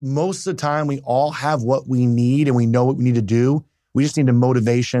most of the time we all have what we need and we know what we need to do. We just need a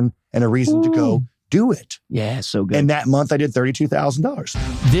motivation and a reason to go do it. Yeah, so good. And that month I did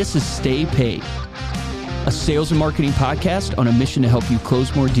 $32,000. This is Stay Paid, a sales and marketing podcast on a mission to help you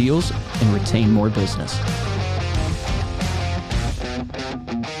close more deals and retain more business.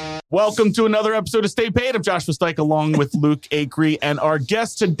 Welcome to another episode of Stay Paid. I'm Josh Versteik along with Luke Acree and our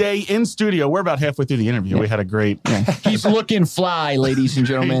guest today in studio. We're about halfway through the interview. We had a great... He's looking fly, ladies and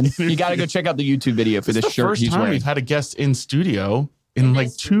gentlemen. You got to go check out the YouTube video for this shirt first he's time wearing. we've had a guest in studio in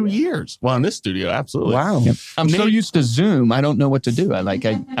like 2 years. Well, in this studio, absolutely. Wow. Yep. I'm so used to Zoom, I don't know what to do.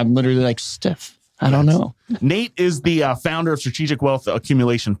 I'm literally like stiff. I don't know. Nate is the founder of Strategic Wealth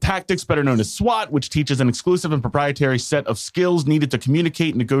Accumulation Tactics, better known as SWAT, which teaches an exclusive and proprietary set of skills needed to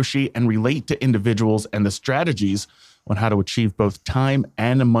communicate, negotiate, and relate to individuals and the strategies on how to achieve both time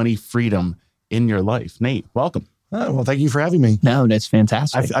and money freedom in your life. Nate, welcome. Oh, well, thank you for having me. No, that's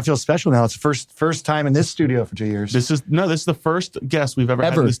fantastic. I feel special now. It's the first time in this studio for 2 years. This is the first guest we've ever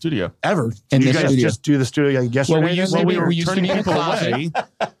had in the studio. Ever. In Did you this guys studio. just do the studio yesterday? we used to turning be in a people closet. away.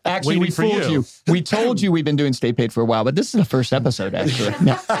 Actually, we waiting for fooled you. We told you we've been doing Stay Paid for a while, but this is the first episode, actually.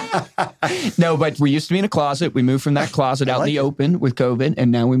 No, but we used to be in a closet. We moved from that closet out in the open with COVID,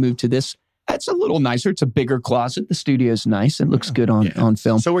 and now we moved to this. It's a little nicer. It's a bigger closet. The studio's nice. It looks good on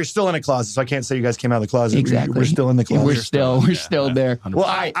film. So we're still in a closet, so I can't say you guys came out of the closet. Exactly. We're still in the closet. We're still there. Well,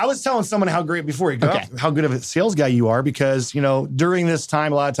 I was telling someone how great, before you go, how good of a sales guy you are, because, during this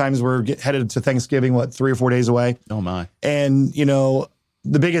time, a lot of times we're headed to Thanksgiving, 3 or 4 days away. Oh, my. And,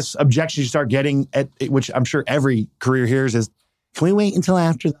 the biggest objection you start getting, which I'm sure every career hears, is, can we wait until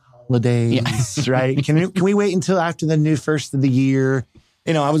after the holidays, right? Can we wait until after the new first of the year?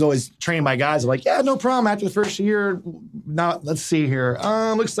 I was always training my guys. I'm like, yeah, no problem. After the first year, now let's see here.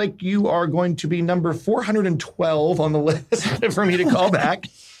 Looks like you are going to be number 412 on the list for me to call back,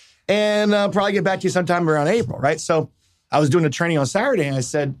 and probably get back to you sometime around April, right? So I was doing a training on Saturday, and I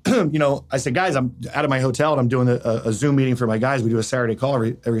said, guys, I'm out of my hotel, and I'm doing a Zoom meeting for my guys. We do a Saturday call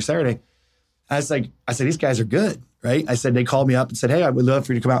every Saturday. I said, these guys are good, right? I said, they called me up and said, hey, I would love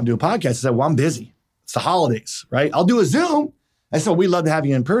for you to come out and do a podcast. I said, well, I'm busy. It's the holidays, right? I'll do a Zoom. I said, we'd love to have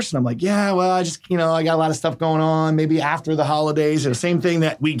you in person. I'm like, yeah, well, I just, I got a lot of stuff going on. Maybe after the holidays, the same thing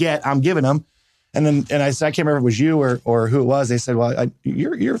that we get, I'm giving them. And I said, I can't remember if it was you or who it was. They said, well,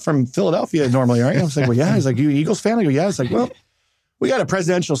 you're from Philadelphia normally, right? I was like, well, yeah. He's like, you Eagles fan? I go, yeah. It's like, well, we got a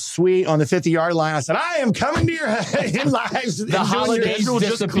presidential suite on the 50-yard line. I said, I am coming to your in lives. The holidays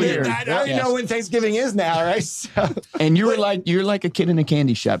disappeared. I don't even know when Thanksgiving is now, right? So, and you're like a kid in a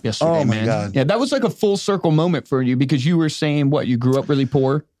candy shop yesterday, oh my man. God. Yeah, that was like a full circle moment for you, because you were saying, you grew up really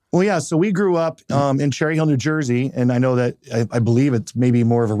poor? Well, yeah. So we grew up in Cherry Hill, New Jersey, and I know that I believe it's maybe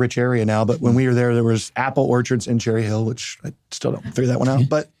more of a rich area now. But when we were there was apple orchards in Cherry Hill, which I still don't figure that one out.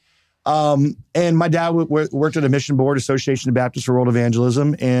 But and my dad worked at a mission board, Association of Baptists for World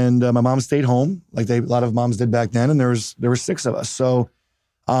Evangelism, and my mom stayed home, like a lot of moms did back then. And there were 6 of us, so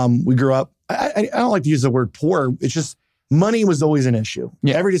we grew up. I don't like to use the word poor. It's just money was always an issue.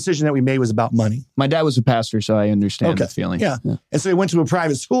 Yeah. Every decision that we made was about money. My dad was a pastor, so I understand the feeling. Yeah. And so he went to a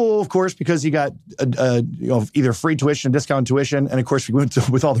private school, of course, because he got either free tuition, discount tuition. And of course, we went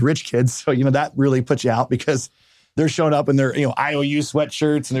with all the rich kids. So, that really puts you out, because they're showing up in their, IOU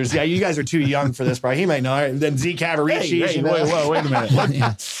sweatshirts. And you guys are too young for this, probably. He might know. Right? Then Z Cavaricci. Hey, wait a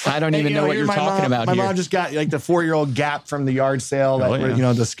minute. I don't even know what you're talking about here. My mom just got the 4-year-old Gap from the yard sale,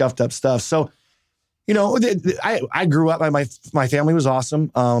 the scuffed up stuff. So, I grew up, my family was awesome.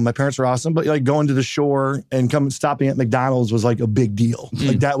 My parents were awesome, but going to the shore and stopping at McDonald's was like a big deal.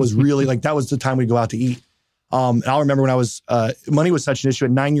 Like that was really that was the time we'd go out to eat. And I'll remember when I was, money was such an issue.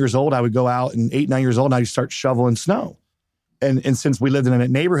 At 9 years old, I would go out, and 8, 9 years old, and I'd start shoveling snow. And since we lived in a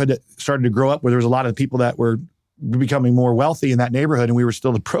neighborhood that started to grow up where there was a lot of people that were becoming more wealthy in that neighborhood, and we were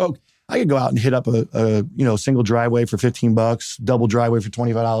still the broke, I could go out and hit up a single driveway for $15, double driveway for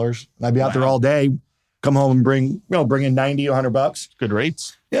 $25. And I'd be out there all day, come home and bring in $90, $100. Good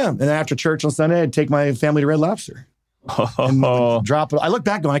rates. Yeah. And then after church on Sunday, I'd take my family to Red Lobster. And drop it. I look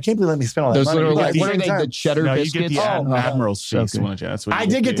back going, I can't believe they let me spend all that money. What are they, the cheddar biscuits? You get the Admiral's Feast, okay. won't you? That's what I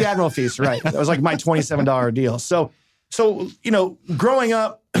did get the Admiral Feast, right. That was like my $27 deal. So growing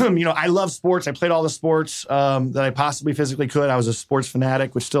up, I love sports. I played all the sports that I possibly physically could. I was a sports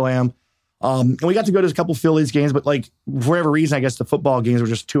fanatic, which still am. And we got to go to a couple Phillies games, but for whatever reason, I guess the football games were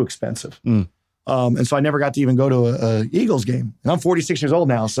just too expensive. And so I never got to even go to a Eagles game. And I'm 46 years old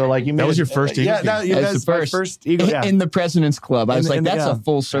now. So that was your first Eagles game? Yeah, that was my first Eagles. Yeah. In the President's Club. I was that's a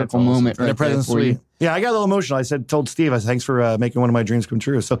full circle moment right there for you. Yeah, I got a little emotional. I told Steve, thanks for making one of my dreams come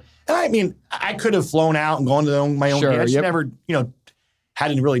true. So, and I mean, I could have flown out and gone to my own game. I just never,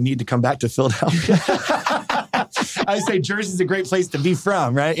 hadn't really need to come back to Philadelphia. I say Jersey's a great place to be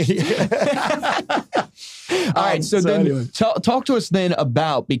from, right? All right. So then anyway. talk to us then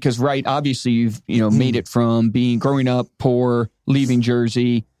about, because obviously you've, made it from growing up poor, leaving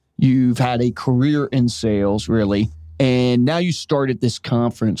Jersey. You've had a career in sales, really. And now you started this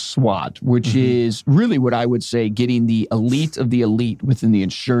conference, SWAT, which is really what I would say getting the elite of the elite within the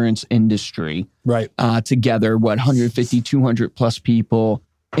insurance industry together, 150, 200 plus people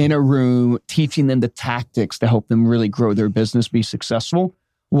in a room, teaching them the tactics to help them really grow their business, be successful.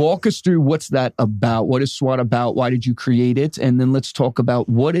 Walk us through what's that about? What is SWAT about? Why did you create it? And then let's talk about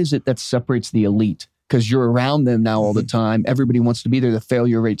what is it that separates the elite? Because you're around them now all the time. Everybody wants to be there. The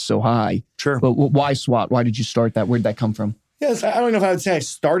failure rate's so high. Sure. But why SWAT? Why did you start that? Where did that come from? Yes, I don't know if I would say I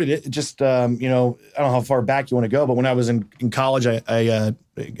started it. It just, I don't know how far back you want to go, but when I was in college, I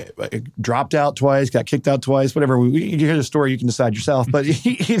dropped out twice, got kicked out twice, whatever. You hear the story, you can decide yourself. But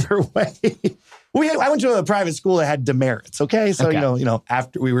either way, I went to a private school that had demerits. Okay, so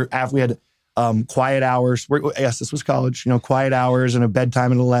after we had quiet hours. Yes, this was college. Quiet hours and a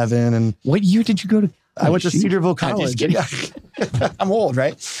bedtime at 11. And what year did you go to? I went to Cedarville College. I'm old,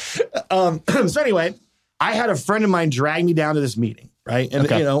 right? So anyway, I had a friend of mine drag me down to this meeting, right?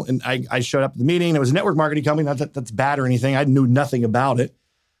 And and I showed up at the meeting. It was a network marketing company. Not that that's bad or anything. I knew nothing about it.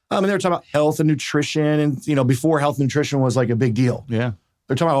 And they were talking about health and nutrition, and before health and nutrition was like a big deal. Yeah.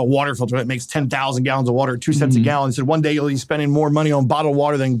 They're talking about a water filter that makes 10,000 gallons of water at 2 cents a gallon. They said one day you'll be spending more money on bottled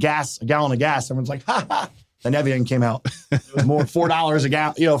water than gas, a gallon of gas. Everyone's like, ha ha. Then everything came out. It was more $4 a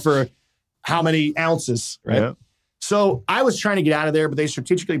gallon, for how many ounces, right? Yeah. So I was trying to get out of there, but they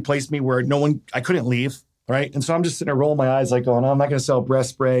strategically placed me where I couldn't leave, right? And so I'm just sitting there rolling my eyes like going, I'm not going to sell breast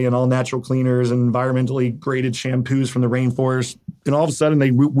spray and all natural cleaners and environmentally graded shampoos from the rainforest. And all of a sudden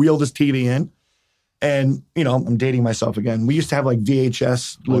they wheel this TV in. And, I'm dating myself again. We used to have like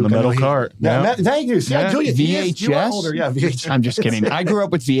VHS. On the metal cart. Yeah. Thank you. See, yeah. Julia, VHS? You are older. Yeah, VHS. I'm just kidding. I grew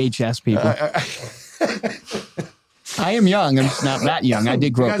up with VHS people. I am young. I'm just not that young. I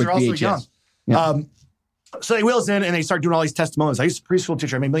did grow up with VHS. Yeah. So they wheel us in and they start doing all these testimonials. I used to be a preschool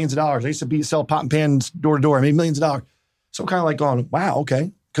teacher. I made millions of dollars. I used to sell pot and pans door to door. I made millions of dollars. So I'm kind of like going, wow,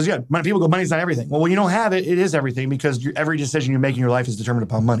 okay. Because people go, money's not everything. Well, when you don't have it, it is everything because every decision you make in your life is determined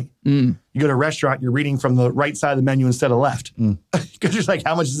upon money. You go to a restaurant, you're reading from the right side of the menu instead of left. Because you're like,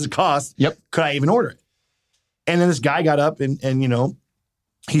 how much does it cost? Yep. Could I even order it? And then this guy got up and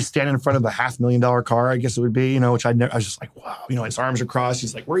he's standing in front of a $500,000 car, I guess it would be, which I was just like, wow, his arms are crossed.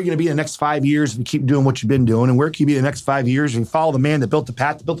 He's like, where are you going to be in the next 5 years if you keep doing what you've been doing? And where can you be in the nenext 5 years if you follow the man that built the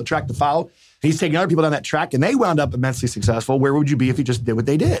path, that built the track to follow? He's taking other people down that track and they wound up immensely successful. Where would you be if you just did what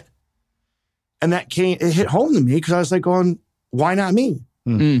they did? And it hit home to me because I was like going, why not me?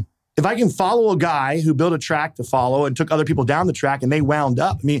 If I can follow a guy who built a track to follow and took other people down the track and they wound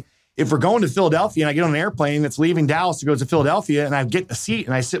up, if we're going to Philadelphia and I get on an airplane that's leaving Dallas to go to Philadelphia and I get a seat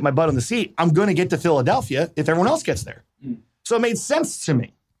and I sit my butt on the seat, I'm going to get to Philadelphia if everyone else gets there. So it made sense to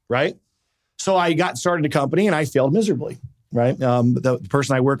me, right? So I got started a company and I failed miserably, right? The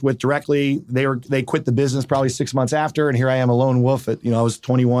person I worked with directly, they quit the business probably 6 months after, and here I am a lone wolf at, I was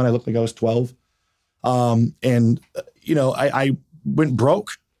 21, I looked like I was 12. I went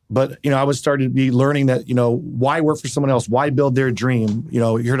broke. But, I was starting to be learning that, why work for someone else? Why build their dream? You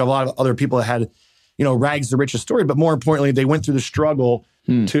heard a lot of other people that had, rags to riches story. But more importantly, they went through the struggle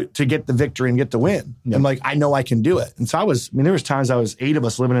to get the victory and get the win. Yeah. And I know I can do it. And so there was times I was 8 of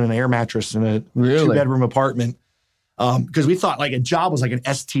us living in an air mattress in a 2-bedroom apartment. Because we thought a job was like an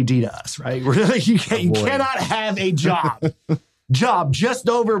STD to us, right? We're like, you cannot have a job just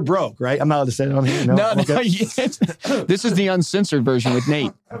over broke, right? I'm not allowed to say it on here. No, this is the uncensored version with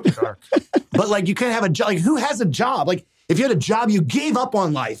Nate. But you can't have a job. Who has a job? If you had a job, you gave up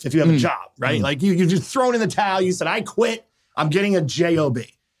on life. If you have a job, right? You just thrown in the towel. You said, I quit. I'm getting a job.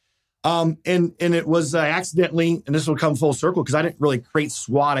 And it was accidentally, and this will come full circle because I didn't really create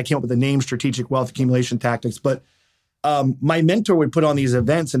SWAT. I came up with the name Strategic Wealth Accumulation Tactics. But my mentor would put on these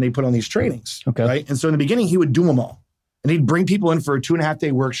events and they put on these trainings. Okay. Right. And so in the beginning, he would do them all. And he'd bring people in for a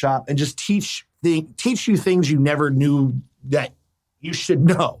 2.5-day workshop and just teach you things you never knew that you should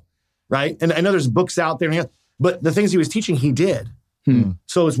know, right? And I know there's books out there, but the things he was teaching, he did.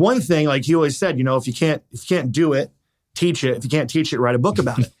 So it's one thing, like he always said, if you can't do it, teach it. If you can't teach it, write a book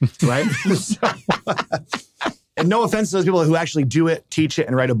about it, right? And no offense to those people who actually do it, teach it,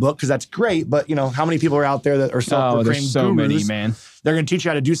 and write a book, because that's great. But how many people are out there that are self-proclaimed so gurus? Many, man. They're going to teach you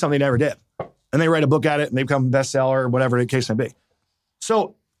how to do something they never did. And they write a book at it and they become a bestseller or whatever the case may be.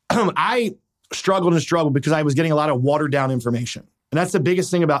 So I struggled because I was getting a lot of watered down information. And that's the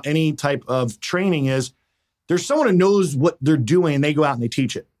biggest thing about any type of training is There's someone who knows what they're doing and they go out and they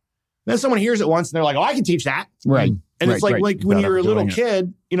teach it. And then someone hears it once and they're like, oh, I can teach that. Right. And it's like when you're a little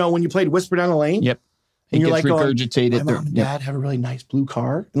kid, when you played Whisper Down the Lane. Yep. And you're like, regurgitated. My mom and dad have a really nice blue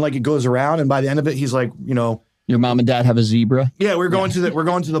car. And like it goes around. And by the end of it, he's like, your mom and dad have a zebra. Yeah, we're going to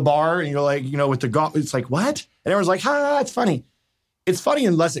the bar and you're like, with the golf. It's like, what? And everyone's like, it's funny. It's funny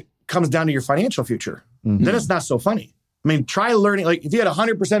unless it comes down to your financial future. Mm-hmm. Then it's not so funny. I mean, try learning. Like if you had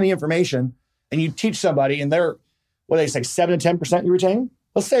 100% of the information and you teach somebody and they're, 7 to 10% you retain?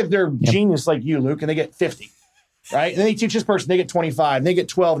 Let's say if they're genius like you, Luke, and they get 50, right? And then you teach this person, they get 25, they get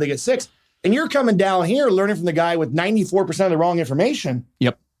 12, they get 6. And you're coming down here learning from the guy with 94% of the wrong information.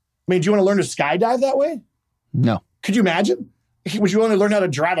 Yep. I mean, do you want to learn to skydive that way? No. Could you imagine? Would you want to learn how to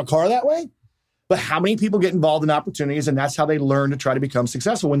drive a car that way? But how many people get involved in opportunities and that's how they learn to try to become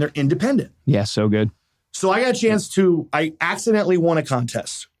successful when they're independent? Yeah, so good. So I got a chance I accidentally won a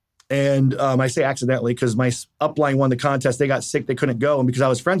contest. And I say accidentally because my upline won the contest. They got sick. They couldn't go. And because I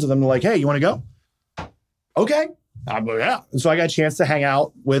was friends with them, they're like, hey, you want to go? Okay. I'm like, yeah. And so I got a chance to hang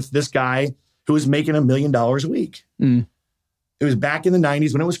out with this guy who was making $1 million a week. Mm. It was back in the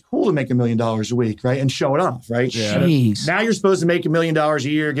 90s when it was cool to make $1 million a week, right? And show it off, right? Yeah. Jeez. Now you're supposed to make $1 million a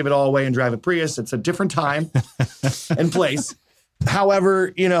year, give it all away and drive a Prius. It's a different time and place.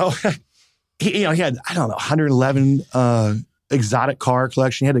 However, he had, 111 exotic car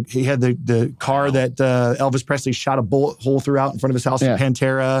collection. He had the car that Elvis Presley shot a bullet hole throughout in front of his house in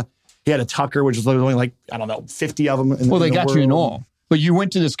Pantera. He had a Tucker, which was only 50 of them. They got you in all. But you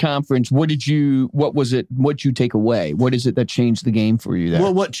went to this conference. What'd you take away? What is it that changed the game for you there?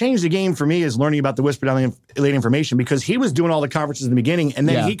 Well, what changed the game for me is learning about the Whisper Down the Lane information because he was doing all the conferences in the beginning. And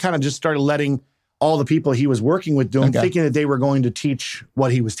then he kind of just started letting all the people he was working with do thinking that they were going to teach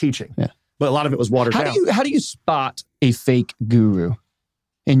what he was teaching. Yeah. But a lot of it was watered down. How do you spot a fake guru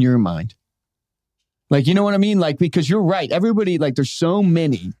in your mind? You know what I mean? Because you're right. Everybody, there's so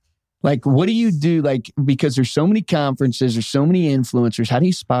many. What do you do? Because there's so many conferences, there's so many influencers. How do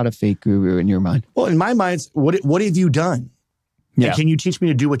you spot a fake guru in your mind? Well, in my mind, it's what have you done? Yeah. And can you teach me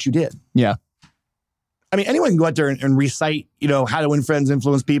to do what you did? Yeah. I mean, anyone can go out there and recite, how to win friends,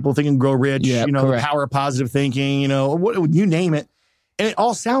 influence people, think and grow rich, the power of positive thinking, you name it. And it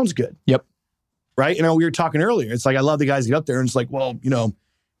all sounds good. Yep. Right? We were talking earlier. It's I love the guys get up there and it's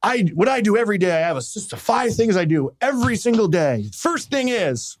what I do every day, I have just 5 things I do every single day. First thing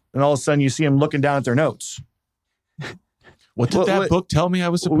is, and all of a sudden you see them looking down at their notes. What did that book tell me I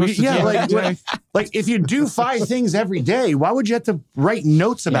was supposed to do? Yeah, if you do 5 things every day, why would you have to write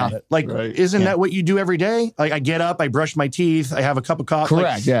notes about it? Isn't that what you do every day? I get up, I brush my teeth, I have a cup of coffee.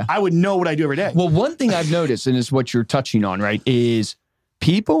 Correct, I would know what I do every day. Well, one thing I've noticed, and is what you're touching on, right, is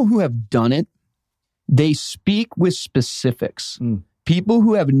people who have done it, they speak with specifics. Mm. People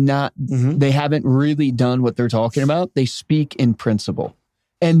who have not, they haven't really done what they're talking about, they speak in principle.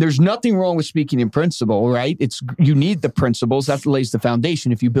 And there's nothing wrong with speaking in principle, right? You need the principles. That lays the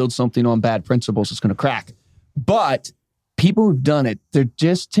foundation. If you build something on bad principles, it's going to crack. But people who've done it, there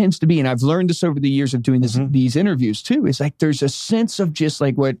just tends to be, and I've learned this over the years of doing these interviews too, is there's a sense of just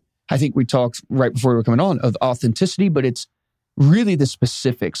what I think we talked right before we were coming on, of authenticity, but it's really the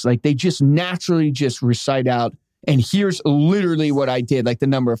specifics. They just naturally just recite out, and here's literally what I did, the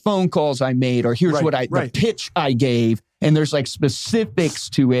number of phone calls I made, or here's the pitch I gave. And there's specifics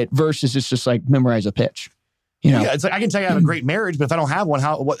to it versus it's just memorize a pitch. Yeah, it's I can tell you I have a great marriage, but if I don't have one,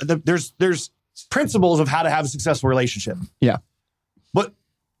 there's principles of how to have a successful relationship. Yeah. But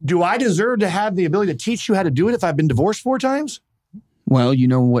do I deserve to have the ability to teach you how to do it if I've been divorced 4 times? Well, you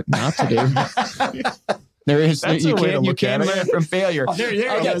know what not to do. There is, you can learn from failure. Oh, there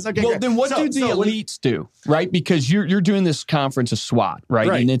it is. Okay, well, then what do the elites do, right? Because you're doing this conference of SWAT,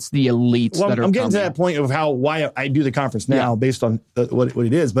 right? And it's the elites that are I'm getting to that point of why I do the conference now based on what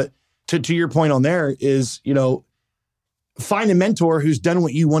it is. But to your point on there is, find a mentor who's done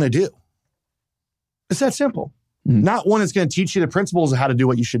what you want to do. It's that simple. Mm. Not one that's going to teach you the principles of how to do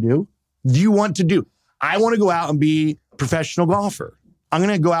what you should do. Do you want to do? I want to go out and be a professional golfer. I'm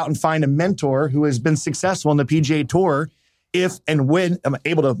going to go out and find a mentor who has been successful on the PGA Tour if and when I'm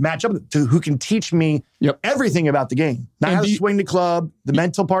able to match up to who can teach me everything about the game. Not how to swing the club, the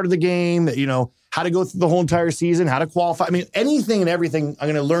mental part of the game, how to go through the whole entire season, how to qualify. I mean, anything and everything I'm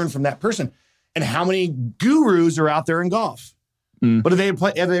going to learn from that person. And how many gurus are out there in golf? Mm. But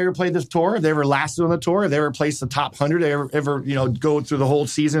have they ever played this tour? Have they ever lasted on the tour? Have they ever placed the top 100? Have they ever go through the whole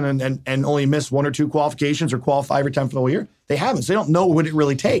season and only miss 1 or 2 qualifications or qualify every time for the whole year? They haven't. So they don't know what it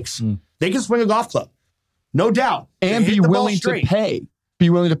really takes. Mm. They can swing a golf club. No doubt. And be willing to pay. Be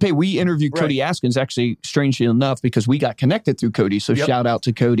willing to pay. We interviewed Cody Askins, actually, strangely enough, because we got connected through Cody. So shout out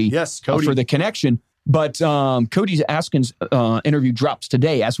to Cody, Cody. For the connection. But Cody Askin's interview drops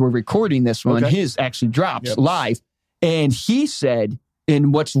today as we're recording this one. Okay. His actually drops live. And he said,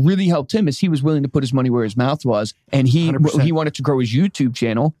 and what's really helped him is he was willing to put his money where his mouth was. And he wanted to grow his YouTube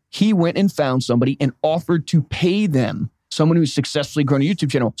channel. He went and found somebody and offered to pay them, someone who's successfully grown a YouTube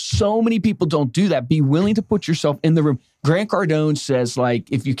channel. So many people don't do that. Be willing to put yourself in the room. Grant Cardone says,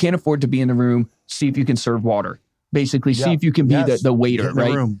 like, if you can't afford to be in the room, see if you can serve water. Basically, see if you can be the waiter,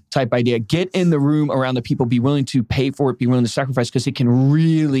 right? Type idea. Get in the room around the people. Be willing to pay for it. Be willing to sacrifice, because it can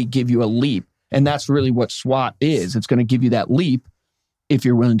really give you a leap. And that's really what SWAT is. It's going to give you that leap if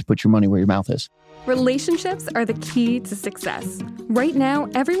you're willing to put your money where your mouth is. Relationships are the key to success. Right now,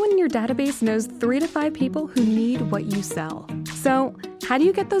 everyone in your database knows 3 to 5 people who need what you sell. So, how do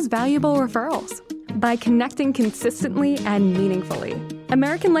you get those valuable referrals? By connecting consistently and meaningfully.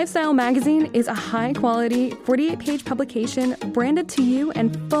 American Lifestyle Magazine is a high-quality, 48-page publication branded to you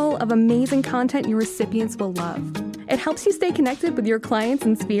and full of amazing content your recipients will love. It helps you stay connected with your clients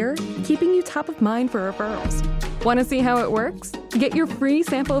and sphere, keeping you top of mind for referrals. Want to see how it works? Get your free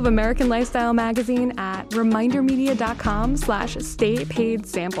sample of American Lifestyle Magazine at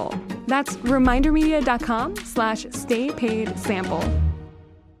remindermedia.com/staypaidsample. That's remindermedia.com/staypaidsample.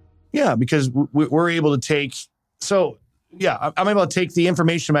 Yeah, because we're able to take, I'm able to take the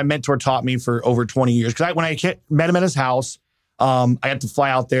information my mentor taught me for over 20 years. Because when I met him at his house, I had to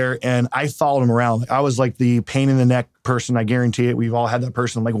fly out there and I followed him around. I was like the pain in the neck person. I guarantee it. We've all had that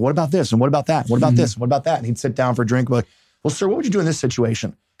person. I'm like, what about this? And what about that? What about this? And what about that? And he'd sit down for a drink. Like, well, sir, what would you do in this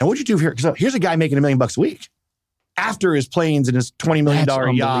situation? And what'd you do here? Because here's a guy making $1 million a week after his planes and his $20 million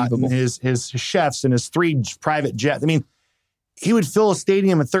yacht and his chefs and his 3 private jets. I mean, he would fill a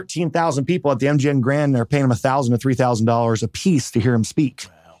stadium of 13,000 people at the MGM Grand, and they're paying him $1,000 to $3,000 a piece to hear him speak.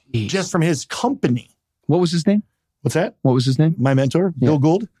 Wow. Just from his company. What was his name? What's that? What was his name? My mentor, Bill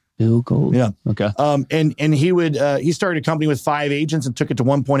Gould. Bill Gould. Yeah. Okay. And he started a company with 5 agents and took it to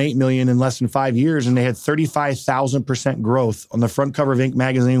 1.8 million in less than 5 years, and they had 35,000% growth on the front cover of Inc.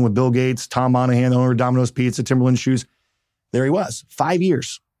 magazine with Bill Gates, Tom Monahan, the owner of Domino's Pizza, Timberland shoes. There he was, 5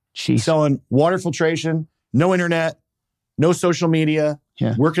 years. Jeez. Selling water filtration, no internet, no social media,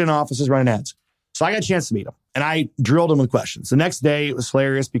 working in offices, running ads. So I got a chance to meet him, and I drilled him with questions. The next day, it was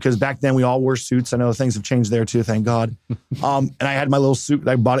hilarious because back then we all wore suits. I know things have changed there too, thank God. And I had my little suit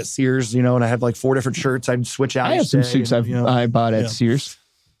that I bought at Sears, and I had like 4 different shirts. I'd switch out. I have some suits I bought at Sears.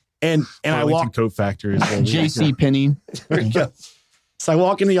 And I walked Coat Factory. JC Penney. So I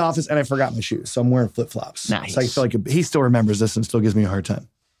walk in the office and I forgot my shoes. So I'm wearing flip-flops. Nice. So I feel like he still remembers this and still gives me a hard time.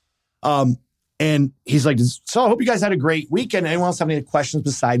 And he's like, so I hope you guys had a great weekend. Anyone else have any questions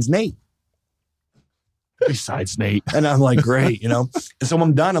besides Nate? Besides Nate. And I'm like, great, And so when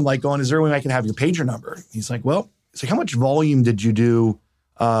I'm done, I'm like going, is there a way I can have your pager number? He's like, well, it's like, how much volume did you do?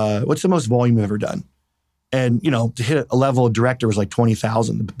 What's the most volume you've ever done? And, to hit a level of director was like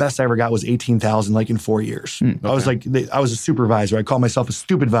 20,000. The best I ever got was 18,000, like in 4 years. Okay. I was like, I was a supervisor. I call myself a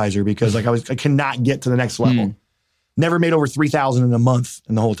stupid visor because like I cannot get to the next level. Never made over 3,000 in a month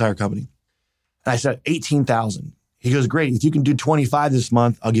in the whole entire company. And I said, 18,000. He goes, great. If you can do 25 this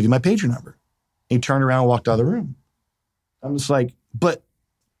month, I'll give you my pager number. And he turned around and walked out of the room. I'm just like, but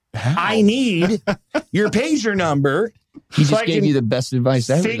I need your pager number. He just gave you the best advice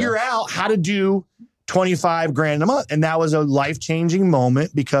ever. Figure out how to do 25 grand a month. And that was a life-changing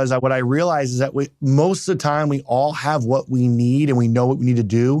moment because what I realized is that most of the time we all have what we need and we know what we need to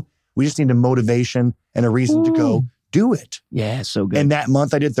do. We just need a motivation and a reason to go do it. Yeah, so good. And that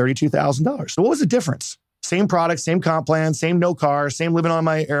month I did $32,000. So what was the difference? Same product, same comp plan, same no car, same living on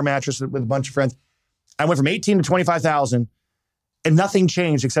my air mattress with a bunch of friends. I went from 18 to 25,000 and nothing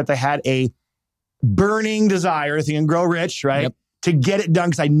changed except I had a burning desire to think and grow rich, right? Yep. To get it done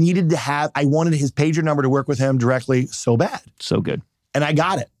because I wanted his pager number to work with him directly so bad. So good. And I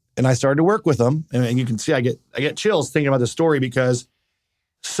got it. And I started to work with him. And you can see I get chills thinking about this story because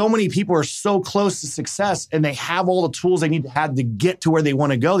so many people are so close to success and they have all the tools they need to have to get to where they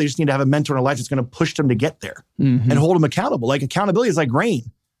want to go. They just need to have a mentor in their life that's going to push them to get there and hold them accountable. Like accountability is like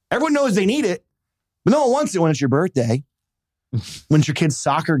rain. Everyone knows they need it, but no one wants it when it's your birthday, when it's your kid's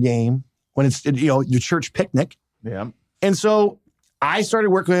soccer game, when it's your church picnic. Yeah. And so I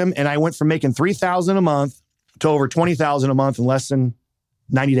started working with him and I went from making $3,000 a month to over $20,000 a month in less than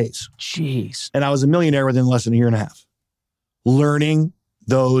 90 days. Jeez. And I was a millionaire within less than a year and a half. Learning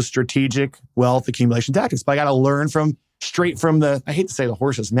those strategic wealth accumulation tactics. But I got to learn straight from I hate to say the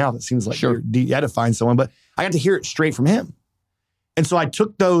horse's mouth. It seems like you had to find someone, but I got to hear it straight from him. And so I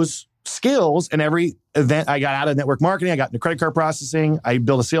took those skills and every event I got out of network marketing, I got into credit card processing. I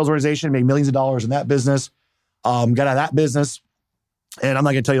built a sales organization, made millions of dollars in that business, got out of that business. And I'm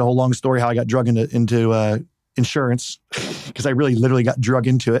not going to tell you the whole long story how I got drug into insurance because I really literally got drug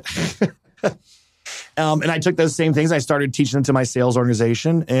into it. And I took those same things. I started teaching them to my sales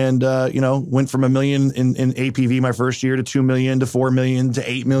organization and, went from $1 million in APV my first year to 2 million to 4 million to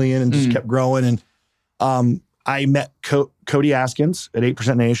 8 million and just kept growing. And I met Cody Askins at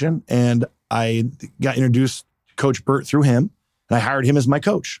 8% Nation and I got introduced to Coach Burt through him and I hired him as my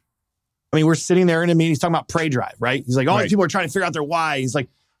coach. I mean, we're sitting there in a meeting. He's talking about prey drive, right? He's like, all these people are trying to figure out their why. He's like,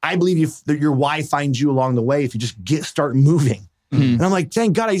 I believe that your why finds you along the way if you just start moving. Mm-hmm. And I'm like,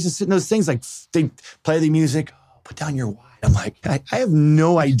 thank God I used to sit in those things like they play the music, put down your why. I'm like, I have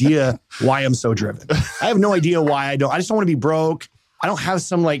no idea why I'm so driven. I have no idea why I just don't want to be broke. I don't have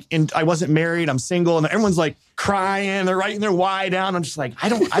some I wasn't married, I'm single, and everyone's like crying, they're writing their why down. I'm just like, I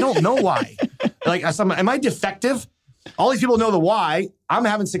don't know why. Am I defective? All these people know the why. I'm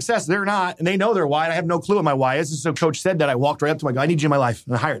having success. They're not, and they know their why. And I have no clue what my why is. And so Coach said that. I walked right up to him. I go, I need you in my life.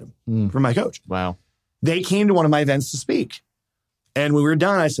 And I hired him for my coach. Wow. They came to one of my events to speak. And when we were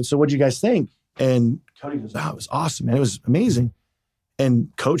done, I said, so what do you guys think? And Cody goes, it was awesome, man. It was amazing.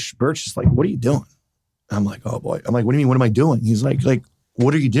 And Coach Burt's just like, what are you doing? And I'm like, oh boy. I'm like, what do you mean? What am I doing? He's like,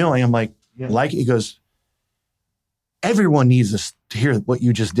 what are you doing? I'm like, he goes, everyone needs us to hear what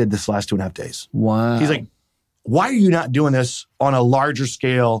you just did this last 2.5 days. Wow. He's like, why are you not doing this on a larger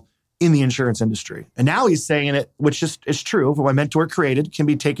scale in the insurance industry? And now he's saying it, which is true. For my mentor created can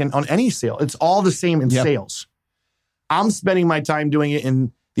be taken on any sale. It's all the same in sales. I'm spending my time doing it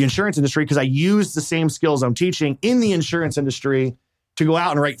in the insurance industry because I use the same skills I'm teaching in the insurance industry to go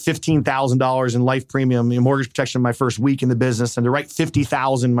out and write $15,000 in life premium in mortgage protection my first week in the business and to write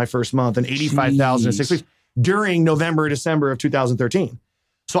 $50,000 my first month and $85,000 in 6 weeks during November, December of 2013.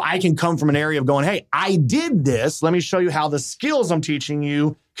 So I can come from an area of going, hey, I did this. Let me show you how the skills I'm teaching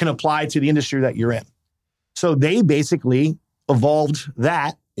you can apply to the industry that you're in. So they basically evolved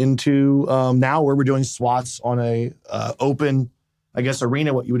that into now where we're doing SWATs on a open, I guess,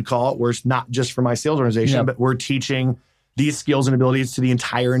 arena, what you would call it, where it's not just for my sales organization, but we're teaching these skills and abilities to the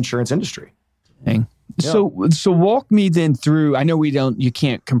entire insurance industry. Dang. So walk me then through, I know you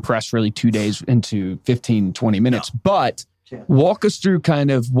can't compress really 2 days into 15, 20 minutes, but walk us through kind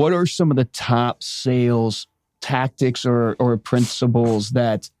of what are some of the top sales tactics or principles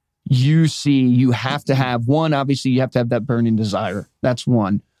that you see you have to have. One, obviously you have to have that burning desire. That's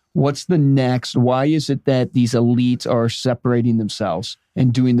one. What's the next? Why is it that these elites are separating themselves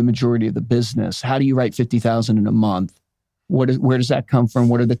and doing the majority of the business? How do you write 50,000 in a month? Where does that come from?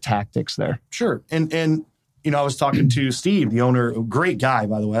 What are the tactics there? Sure. And I was talking to Steve, the owner, a great guy,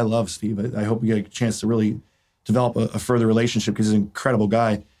 by the way. I love Steve. I hope we get a chance to really develop a further relationship because he's an incredible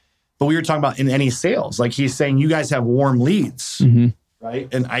guy. But we were talking about in any sales, like he's saying, you guys have warm leads, right?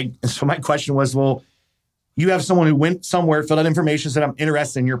 And so my question was, well, you have someone who went somewhere, filled out information, said, I'm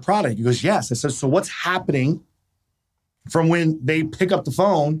interested in your product. He goes, yes. I said, so what's happening from when they pick up the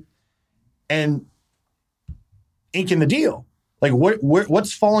phone and inking the deal? Like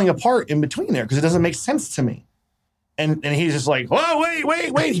what's falling apart in between there? Because it doesn't make sense to me. And he's just like, whoa,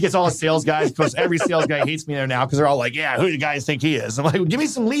 wait. He gets all the sales guys. Of course, every sales guy hates me there now because they're all like, yeah, who do you guys think he is? I'm like, well, give me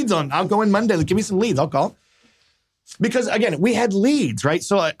some leads I'll go in Monday. Give me some leads. I'll call. Because again, we had leads, right?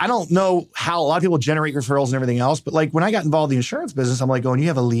 So I don't know how a lot of people generate referrals and everything else. But like when I got involved in the insurance business, I'm like going, you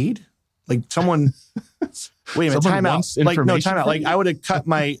have a lead? Like someone, wait a minute, time out. Like, no, time out. Like I would have cut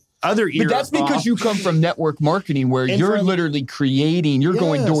my other ear. But that's because off. You come from network marketing where you're literally creating, you're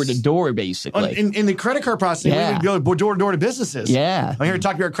going door to door basically. In the credit card processing, we would go door to door to businesses. Yeah. I'm here to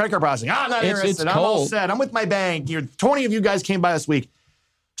talk about credit card processing. I'm not interested. I'm all set. I'm with my bank. 20 of you guys came by this week.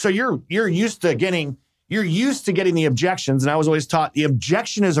 So you're used to getting the objections. And I was always taught the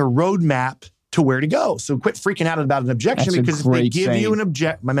objection is a roadmap to where to go. So quit freaking out about an objection because if they give you an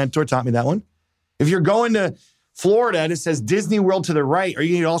my mentor taught me that one. If you're going to Florida and it says Disney World to the right, are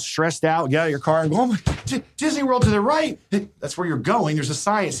you get all stressed out, get out of your car and go, oh my, Disney World to the right? That's where you're going. There's a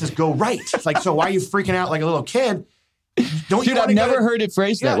sign that says go right. It's like, so why are you freaking out like a little kid? Dude, I've never heard it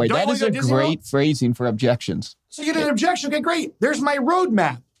phrased that way. That is a great phrasing for objections. So you get an objection. Okay, great. There's my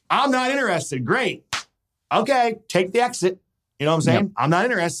roadmap. I'm not interested. Great. Okay, take the exit. You know what I'm saying? Yep. I'm not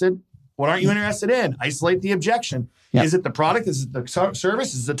interested. What aren't you interested in? Isolate the objection. Yep. Is it the product? Is it the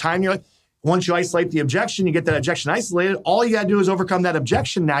service? Is it the time you're like? Once you isolate the objection, you get that objection isolated. All you got to do is overcome that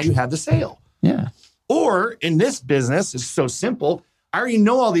objection. Now you have the sale. Yeah. Or in this business, it's so simple. I already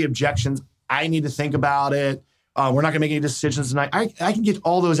know all the objections. I need to think about it. We're not going to make any decisions tonight. I can get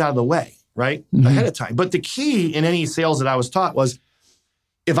all those out of the way, right? Ahead of time. But the key in any sales that I was taught was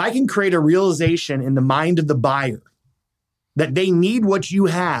if I can create a realization in the mind of the buyer that they need what you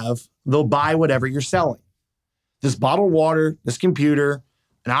have, they'll buy whatever you're selling. this bottled water, this computer,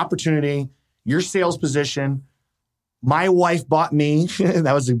 an opportunity, your sales position. My wife bought me.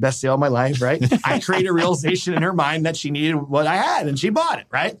 That was the best sale of my life, right? I created a realization in her mind that she needed what I had, and she bought it,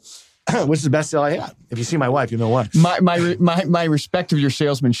 right? Which is the best sale I had. If you see my wife, you know why. My respect of your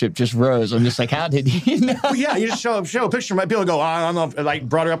salesmanship just rose. I'm just like, how did he know? Well, yeah, you just show a picture. My people go, I don't know, like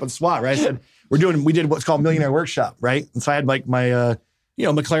brought her up on SWAT, right? I said, we did what's called Millionaire Workshop, right? And so I had like my,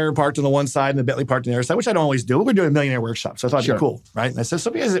 McLaren parked on the one side and the Bentley parked on the other side, which I don't always do, but we're doing a Millionaire Workshop. So I thought it'd be cool, right? And I said,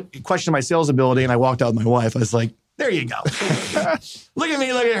 somebody has a question of my sales ability, and I walked out with my wife. I was like, there you go. Look at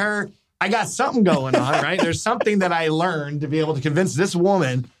me, look at her. I got something going on, right? There's something that I learned to be able to convince this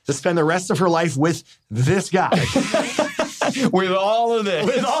woman to spend the rest of her life with this guy. With all of this.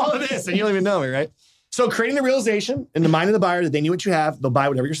 With all of this. And you don't even know me, right? So creating the realization in the mind of the buyer that they knew what you have, they'll buy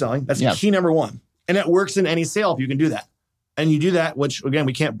whatever you're selling. That's key number one. And it works in any sale if you can do that. And you do that, which, again,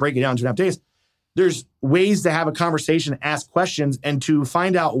 we can't break it down in 2.5 days. There's ways to have a conversation, ask questions, and to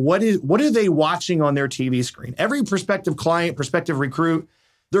find out what are they watching on their TV screen. Every prospective client, prospective recruit,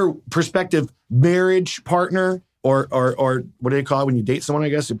 their prospective marriage partner, or what do they call it when you date someone, I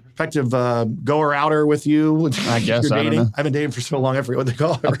guess? A prospective goer-outer with you. I guess, you're dating. I don't know. I haven't dated for so long, I forget what they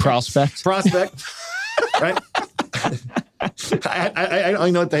call it. A prospect. Prospect, right? I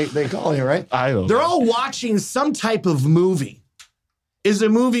don't know what they call it, right? I don't know. They're all watching some type of movie. Is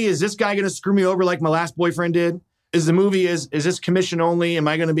this guy going to screw me over like my last boyfriend did? Is this commission only? Am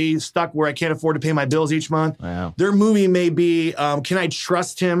I going to be stuck where I can't afford to pay my bills each month? Wow. Their movie may be, can I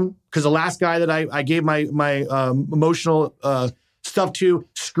trust him? Because the last guy that I gave my emotional stuff to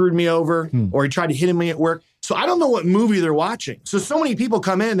screwed me over, or he tried to hit me at work. So I don't know what movie they're watching. So many people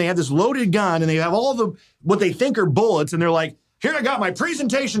come in, they have this loaded gun, and they have all what they think are bullets, and they're like, here, I got my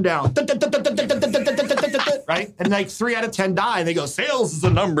presentation down. Right? And like 3 out of 10 die, and they go, sales is a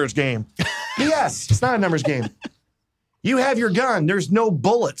numbers game. Yes, it's not a numbers game. You have your gun. There's no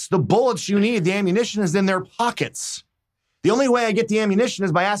bullets. The bullets you need, the ammunition is in their pockets. The only way I get the ammunition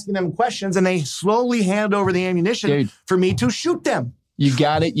is by asking them questions, and they slowly hand over the ammunition for me to shoot them. You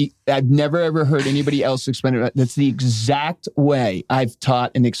got it. I've never, ever heard anybody else explain it. That's the exact way I've taught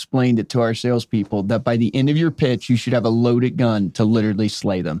and explained it to our salespeople, that by the end of your pitch, you should have a loaded gun to literally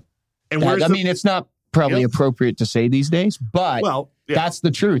slay them. And it's not probably appropriate to say these days, but that's the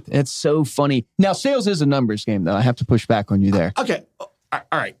truth. It's so funny. Now, sales is a numbers game, though. I have to push back on you there. Okay. All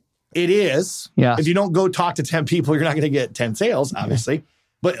right. It is. Yeah. If you don't go talk to 10 people, you're not going to get 10 sales, obviously. Yeah.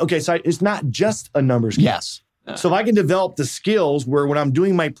 But okay, so it's not just a numbers game. Yes. So if I can develop the skills where when I'm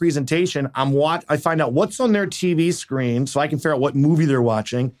doing my presentation, I find out what's on their TV screen so I can figure out what movie they're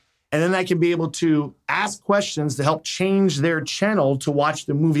watching. And then I can be able to ask questions to help change their channel to watch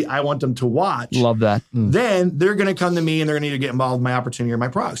the movie I want them to watch. Love that. Then they're going to come to me and they're going to need to get involved in my opportunity or my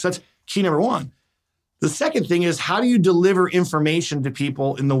product. So that's key number one. The second thing is, how do you deliver information to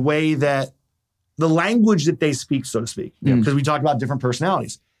people in the way that the language that they speak, so to speak? Because we talked about different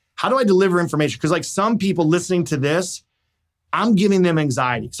personalities. How do I deliver information? Because like some people listening to this, I'm giving them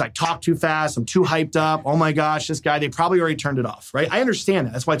anxiety because I talk too fast. I'm too hyped up. Oh my gosh, this guy, they probably already turned it off, right? I understand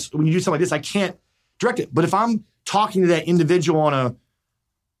that. That's why when you do something like this, I can't direct it. But if I'm talking to that individual on a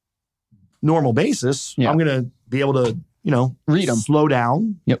normal basis, I'm going to be able to, read them, slow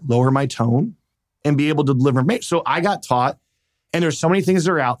down, lower my tone, and be able to deliver information. So I got taught, and there's so many things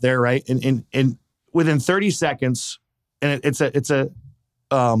that are out there, right? And within 30 seconds, and it's a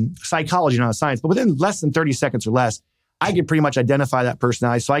psychology, not a science, but within less than 30 seconds or less, I can pretty much identify that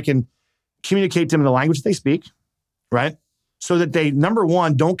personality. So I can communicate to them in the language that they speak, right? So that they, number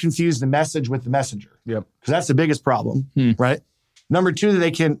one, don't confuse the message with the messenger. Yep. Because that's the biggest problem, right? Number two,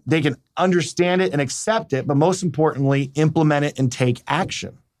 that they can understand it and accept it, but most importantly, implement it and take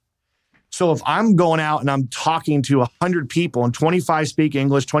action. So if I'm going out and I'm talking to 100 people and 25 speak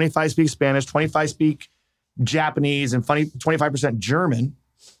English, 25 speak Spanish, 25 speak Japanese, and 25% German.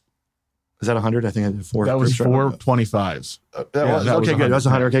 Is that 100? I think I did 4. That was 4 25s. Okay, good. That was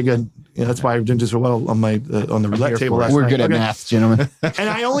 100. Okay, good. Yeah, that's why I didn't do so well on my on the roulette table last night. We're good at math, gentlemen. And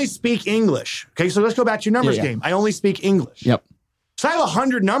I only speak English. Okay, so let's go back to your numbers game. I only speak English. Yep. So I have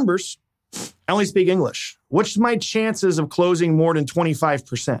 100 numbers. I only speak English. What's my chances of closing more than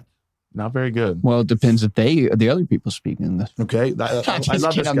 25%? Not very good. Well, it depends if the other people speak English. Okay. I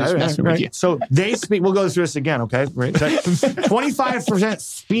love this guy. Right. So they speak, we'll go through this again, okay? Right. So 25%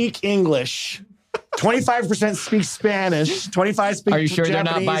 speak English. 25% speak Spanish. 25 speak Are you sure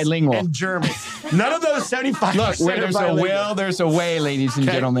Japanese they're not bilingual? and German. None of those 75%. Look, where there's a will, there's a way, ladies and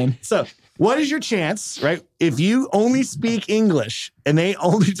gentlemen. So what is your chance, right? If you only speak English and they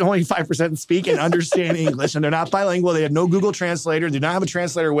only 25% speak and understand English and they're not bilingual, they have no Google Translator, do not have a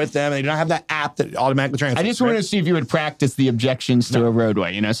translator with them, and they do not have that app that automatically translates. I just wanted to see if you would practice the objections to a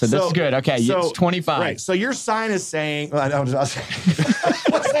roadway, so this is good. Okay, it's 25. Right, so your sign is saying,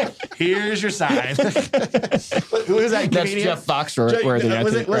 here's your sign. Who is that comedian? That's Jeff Foxworthy.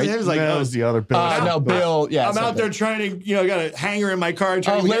 That was the other Bill. No, Bill. Yeah, I'm out there trying to, got a hanger in my car.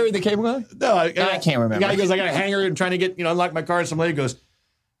 Oh, Larry the Cable Guy? No, I can't remember. The guy goes, I got a hanger and trying to get, unlock my car. And some lady goes,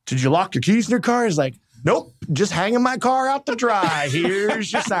 did you lock your keys in your car? He's like, nope, just hanging my car out to dry.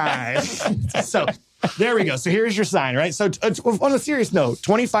 Here's your sign. So there we go. So here's your sign, right? So on a serious note,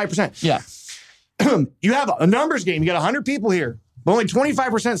 25%. Yeah. You have a numbers game. You got 100 people here, but only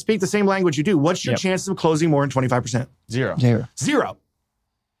 25% speak the same language you do. What's your chances of closing more than 25%? Zero.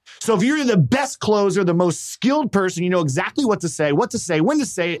 So if you're the best closer, the most skilled person, you know exactly what to say, when to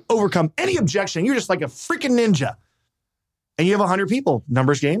say it, overcome any objection. You're just like a freaking ninja. And you have 100 people,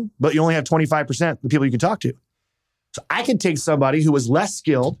 numbers game, but you only have 25% the people you can talk to. So I could take somebody who was less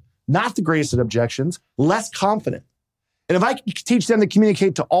skilled, not the greatest at objections, less confident. And if I could teach them to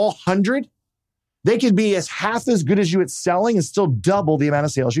communicate to all 100, they could be half as good as you at selling and still double the amount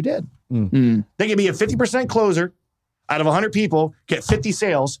of sales you did. They could be a 50% closer out of 100 people, get 50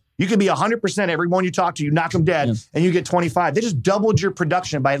 sales. You could be 100%. Everyone you talk to, you knock them dead, and you get 25. They just doubled your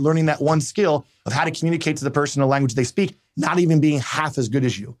production by learning that one skill of how to communicate to the person in a language they speak, not even being half as good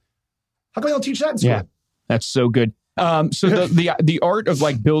as you. How come they don't teach that in school? Yeah, that's so good. So the art of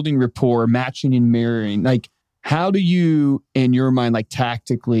building rapport, matching and mirroring, how do you, in your mind,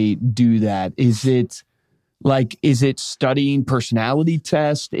 tactically do that? Is it studying personality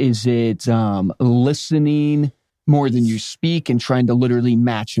test? Is it listening more than you speak and trying to literally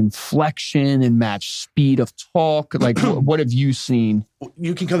match inflection and match speed of talk? What have you seen?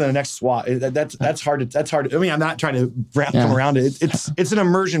 You can come to the next SWAT. That's hard. I mean, I'm not trying to come around it. It's an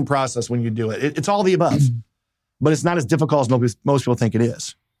immersion process when you do it. It's all the above, but it's not as difficult as most people think it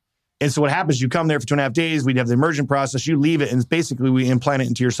is. And so what happens, you come there for 2.5 days, we have the immersion process, you leave it, and basically we implant it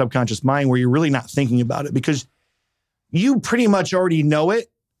into your subconscious mind where you're really not thinking about it because you pretty much already know it.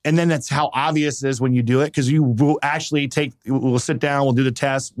 And then that's how obvious it is when you do it, because you will actually we'll sit down, we'll do the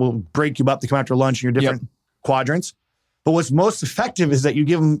test, we'll break you up to come after lunch in your different quadrants. But what's most effective is that you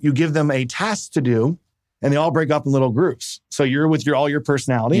give them a task to do, and they all break up in little groups. So you're with all your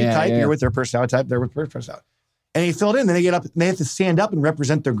personality type, you're with their personality type, they're with their personality. And they fill it in, then they get up, and they have to stand up and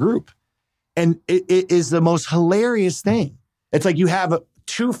represent their group. And it is the most hilarious thing. It's like you have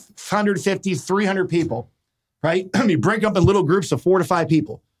 250, 300 people, right? You break up in little groups of 4 to 5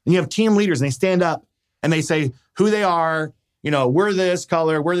 people. And you have team leaders, and they stand up and they say who they are, we're this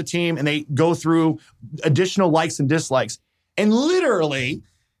color, we're the team, and they go through additional likes and dislikes. And literally,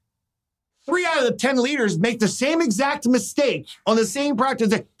 3 out of the 10 leaders make the same exact mistake on the same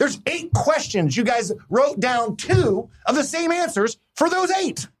practice. There's 8 questions. You guys wrote down 2 of the same answers for those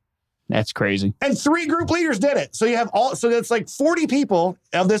 8. That's crazy. And 3 group leaders did it. So you have so that's 40 people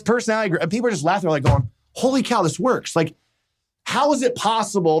of this personality group, and people are just laughing, going, holy cow, this works. How is it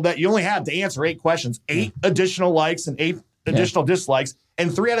possible that you only have to answer 8 questions, 8 additional likes and 8 additional dislikes,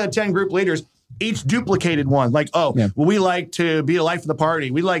 and 3 out of the 10 group leaders each duplicated one? Well, we like to be the life of the party.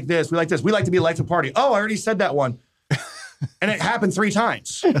 We like this. We like this. We like to be the life of the party. Oh, I already said that one. And it happened 3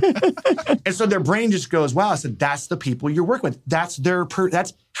 times. And so their brain just goes, wow. I said, that's the people you're working with. That's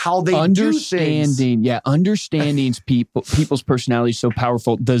that's how they do things. Understanding people's personality is so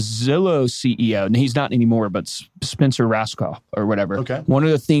powerful. The Zillow CEO, and he's not anymore, but Spencer Rascoff or whatever. Okay. One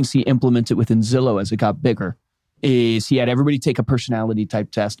of the things he implemented within Zillow as it got bigger is he had everybody take a personality type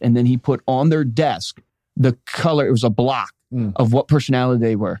test, and then he put on their desk the color. It was a block of what personality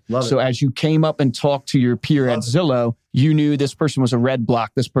they were. So as you came up and talked to your peer at Zillow, you knew this person was a red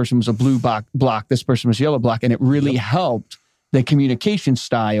block, this person was a blue block, this person was yellow block, and it really helped the communication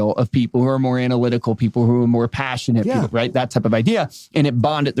style of people who are more analytical, people who are more passionate, people, right? That type of idea. And it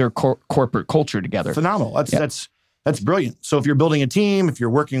bonded their corporate culture together. Phenomenal. That's brilliant. So if you're building a team, if you're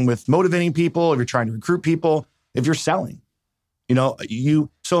working with motivating people, if you're trying to recruit people, if you're selling,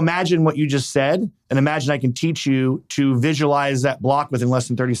 so imagine what you just said, and imagine I can teach you to visualize that block within less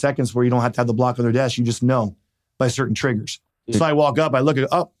than 30 seconds where you don't have to have the block on their desk. You just know by certain triggers. So I walk up, I look at,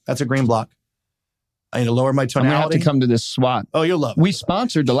 that's a green block. I need to lower my tonality. I'm going to have to come to this SWAT. Oh, you'll love it. We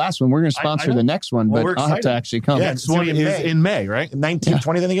sponsored the last one. We're going to sponsor the next one, but I'll have to actually come. Yeah, next one is in May, right? 19th,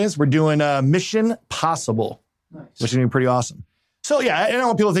 20th, I think it is. We're doing Mission Possible, which is going to be pretty awesome. So yeah, I don't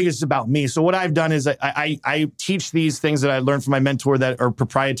want people to think it's about me. So what I've done is I teach these things that I learned from my mentor that are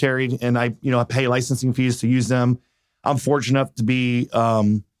proprietary, and I pay licensing fees to use them. I'm fortunate enough to be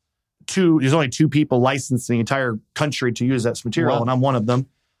there's only 2 people licensed in the entire country to use that material, Wow. and I'm one of them.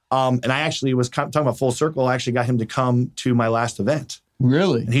 And I actually was talking about full circle. I actually got him to come to my last event.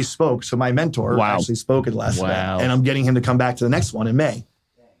 Really? And he spoke. So my mentor actually spoke at the last event. And I'm getting him to come back to the next one in May.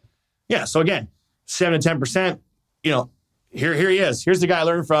 Yeah. So again, 7 to 10%, here he is. Here's the guy I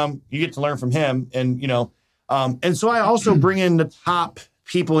learned from. You get to learn from him. And, and so I also bring in the top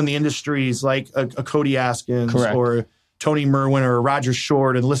people in the industries like a Cody Askins or Tony Merwin or Roger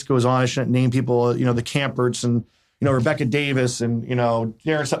Short, and the list goes on. I shouldn't name people, the Camperts and, Rebecca Davis and,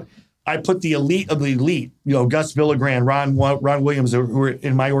 Darren. I put the elite of the elite, Gus Villagran, Ron Williams, who are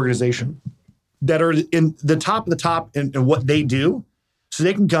in my organization, that are in the top of the top in what they do, so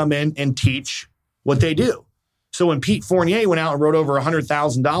they can come in and teach what they do. So when Pete Fournier went out and wrote over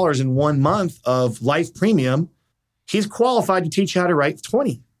 $100,000 in 1 month of life premium, he's qualified to teach you how to write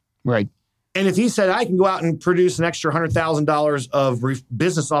 20. Right. And if he said, I can go out and produce an extra $100,000 of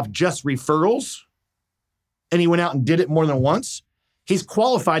business off just referrals, and he went out and did it more than once, he's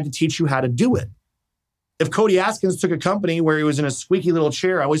qualified to teach you how to do it. If Cody Askins took a company where he was in a squeaky little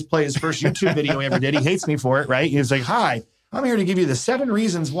chair, I always play his first YouTube video he ever did. He hates me for it, right? He was like, hi, I'm here to give you the 7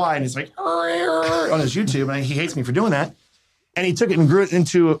 reasons why. And he's like, on his YouTube, and he hates me for doing that. And he took it and grew it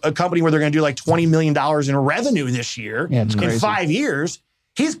into a company where they're going to do like $20 million in revenue this year. Yeah, it's crazy. In 5 years.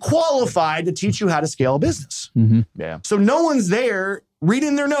 He's qualified to teach you how to scale a business. Mm-hmm. Yeah. So no one's there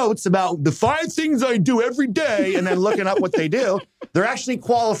reading their notes about the 5 things I do every day and then looking up what they do. They're actually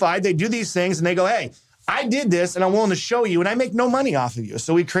qualified. They do these things and they go, hey, I did this and I'm willing to show you, and I make no money off of you.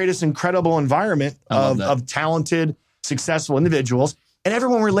 So we create this incredible environment of talented, successful individuals, and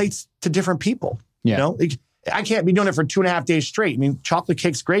everyone relates to different people. Yeah. I can't be doing it for 2.5 days straight. I mean, chocolate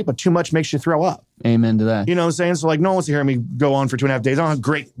cake's great, but too much makes you throw up. Amen to that. You know what I'm saying? So no one wants to hear me go on for 2.5 days. I don't know how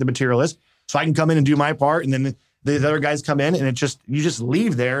great the material is. So I can come in and do my part, and then the other guys come in, and you just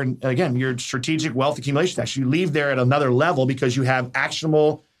leave there. And again, your strategic wealth accumulation tax, you leave there at another level because you have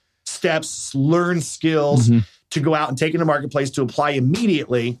actionable steps, learn skills to go out and take in the marketplace to apply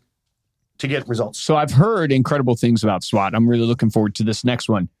immediately to get results. So I've heard incredible things about SWAT. I'm really looking forward to this next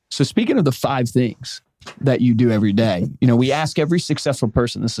one. So speaking of the 5 things that you do every day, we ask every successful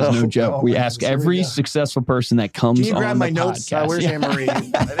person. This is no joke. We ask every successful person that comes on the podcast. Can you grab my notes? Where's Anne Marie?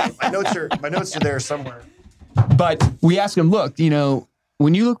 My notes are there somewhere. But we ask them, look,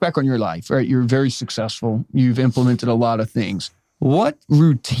 when you look back on your life, right, you're very successful. You've implemented a lot of things. What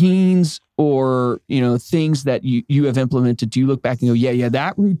routines or, things that you have implemented, do you look back and go, yeah,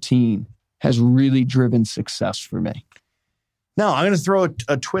 that routine has really driven success for me? No, I'm going to throw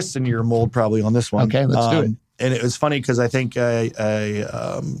a twist into your mold probably on this one. Okay, let's do it. And it was funny because I think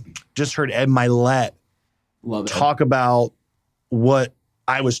I just heard Ed Milet talk about what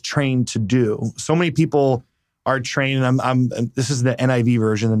I was trained to do. So many people are trained, and this is the NIV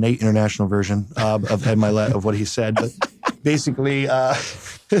version, the Nate International version of Ed Milet of what he said. But basically,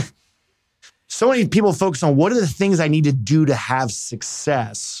 so many people focus on what are the things I need to do to have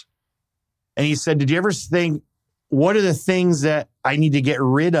success. And he said, did you ever think, what are the things that I need to get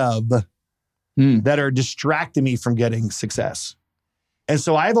rid of that are distracting me from getting success? And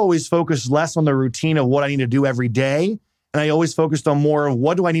so I've always focused less on the routine of what I need to do every day. And I always focused on more of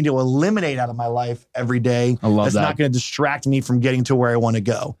what do I need to eliminate out of my life every day that's not going to distract me from getting to where I want to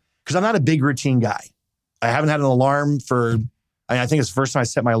go. Because I'm not a big routine guy. I haven't had an alarm for, I think it's the first time I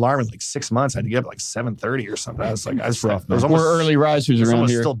set my alarm in like 6 months. I had to get up at like 7:30 or something. I was like, rough. We're early risers around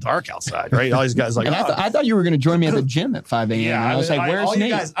here. It's still dark outside, right? All these guys like, and I thought you were going to join me at the gym at 5 a.m. Yeah, and I was like, where's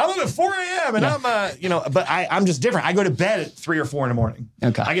Nate? Guys, I'm up at 4 a.m. and I'm, but I'm just different. I go to bed at 3 or 4 in the morning.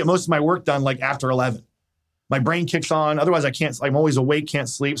 Okay. I get most of my work done like after 11. My brain kicks on. Otherwise, I can't. I'm always awake, can't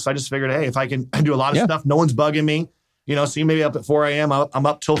sleep. So I just figured, hey, if I can do a lot of stuff, no one's bugging me. So you may be up at 4 a.m. I'm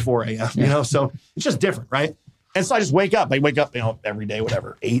up till 4 a.m. So it's just different, right? And so I just wake up. I wake up, every day,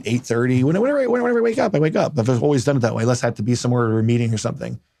 whatever, 8:30. Whenever I wake up, I wake up. I've always done it that way. Unless I have to be somewhere or a meeting or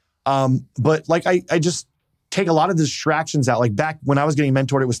something. But like I just take a lot of the distractions out. Like back when I was getting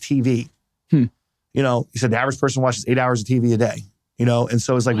mentored, it was TV. He said the average person watches 8 hours of TV a day. And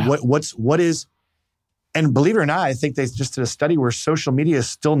so it's like, what is. And believe it or not, I think they just did a study where social media is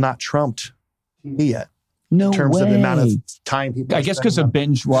still not trumped TV yet. No way. In terms of the amount of time people. I guess because of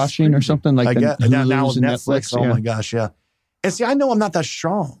binge watching or something like that. Now with Netflix. Oh my gosh, yeah. And see, I know I'm not that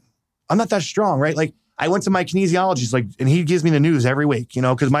strong. Right? Like I went to my kinesiologist, and he gives me the news every week,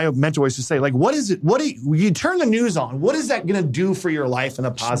 because my mentor used to say, like, what is it? You turn the news on? What is that going to do for your life in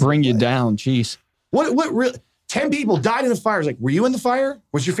a positive bring you way? down? Jeez. What really? 10 people died in the fire. It's like, were you in the fire?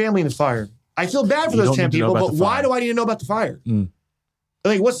 Was your family in the fire? I feel bad for those 10 people, but why do I need to know about the fire?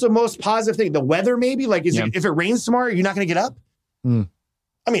 Like, what's the most positive thing? The weather, maybe? Like, if it rains tomorrow, you're not going to get up?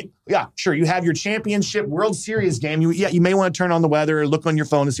 I mean, yeah, sure. You have your championship World Series game. You may want to turn on the weather or look on your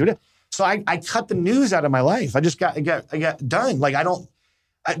phone and see what it is. So I cut the news out of my life. I just got done. Like,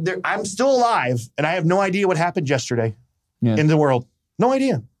 I'm still alive, and I have no idea what happened yesterday in the world. No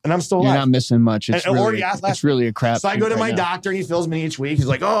idea. And I'm still alive. You're not missing much. It's really a crap. So I go to my doctor, and he fills me each week. He's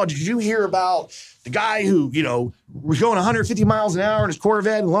like, oh, did you hear about the guy who, was going 150 miles an hour in his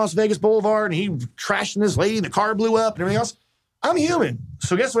Corvette in Las Vegas Boulevard, and he crashed in this lady, and the car blew up and everything else? I'm human.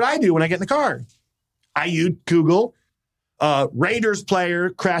 So guess what I do when I get in the car? I Google Raiders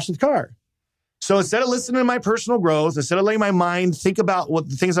player crashed his car. So instead of listening to my personal growth, instead of letting my mind think about what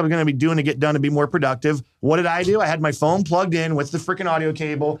the things I'm going to be doing to get done to be more productive, what did I do? I had my phone plugged in with the freaking audio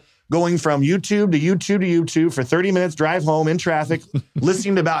cable, going from YouTube to YouTube to YouTube for 30 minutes, drive home in traffic,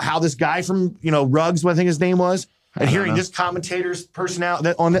 listening about how this guy from, Ruggs, what I think his name was, and hearing this commentator's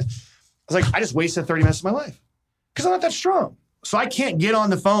personality on it. I was like, I just wasted 30 minutes of my life because I'm not that strong. So I can't get on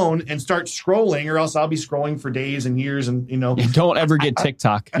the phone and start scrolling, or else I'll be scrolling for days and years. And, don't ever get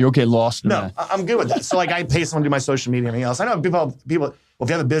TikTok. You'll get lost in that. I'm good with that. So, I pay someone to do my social media and everything else. I know people, well, if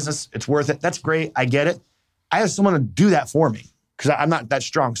you have a business, it's worth it. That's great. I get it. I have someone to do that for me because I'm not that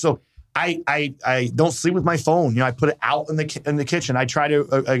strong. So I don't sleep with my phone. I put it out in the kitchen. I try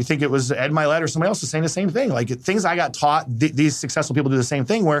to, I think it was Ed Milet or somebody else was saying the same thing. Like, things I got taught, these successful people do the same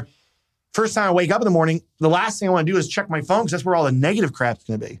thing, where first time I wake up in the morning, the last thing I want to do is check my phone, because that's where all the negative crap's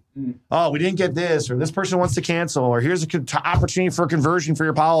going to be. Oh, we didn't get this, or this person wants to cancel, or here's an opportunity for a conversion for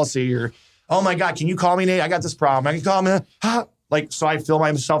your policy, or, oh my God, can you call me, Nate? I got this problem. I can call me. So I fill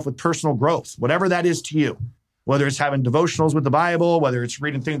myself with personal growth, whatever that is to you. Whether it's having devotionals with the Bible, whether it's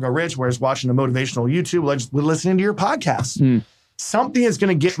reading Think and Grow Rich, whether it's watching a motivational YouTube, whether it's listening to your podcast. Something is going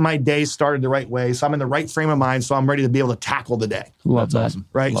to get my day started the right way, so I'm in the right frame of mind, so I'm ready to be able to tackle the day. Love that. Awesome.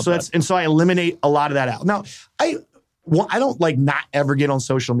 Right? So I eliminate a lot of that out. Now, I don't not ever get on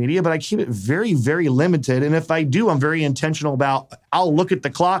social media, but I keep it very, very limited. And if I do, I'm very intentional about, I'll look at the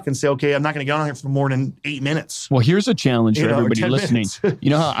clock and say, okay, I'm not going to get on here for more than 8 minutes. Well, here's a challenge for everybody listening.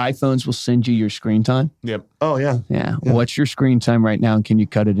 You know how iPhones will send you your screen time? Yep. Oh, yeah. Yeah. What's your screen time right now, and can you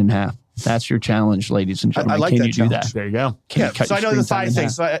cut it in half? That's your challenge, ladies and gentlemen. I like can that you challenge. do that? There you go. So I know the 5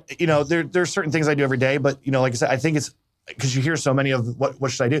 things. So, there's certain things I do every day, but, like I said, I think it's because you hear so many of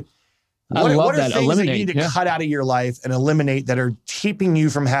what should I do? What are things that you need to cut out of your life and eliminate that are keeping you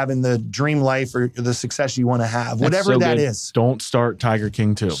from having the dream life or the success you want to have, whatever that is? Don't start Tiger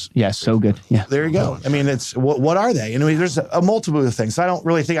King 2. Yeah, so good. Yeah. There you go. I mean, it's what are they? There's a multitude of things. So I don't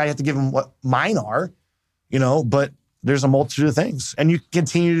really think I have to give them what mine are, but there's a multitude of things. And you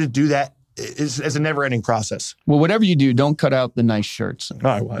continue to do that as a never-ending process. Well, whatever you do, don't cut out the nice shirts.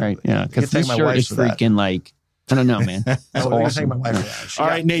 Right? Yeah, because this shirt is freaking like, I don't know, man. That's awesome. All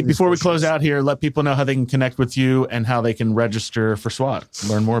right, Nate, before we close out here, let people know how they can connect with you and how they can register for SWAT.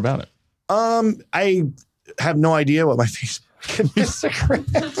 Learn more about it. I have no idea what my Facebook and Instagram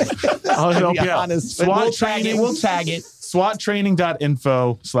is. I'll help you out. SWAT training. We'll tag it.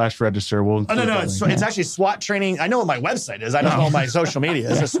 SWATtraining.info/register. No. It's actually SWAT training. I know what my website is. I don't know what my social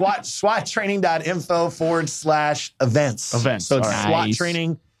media is. It's SWATtraining.info/events. So it's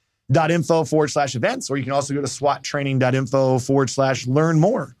SWATtraining.info/events, or you can also go to SWATtraining.info/learn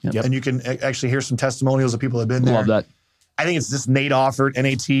more. And you can actually hear some testimonials of people that have been there. Love that. I think it's just Nate Auffort,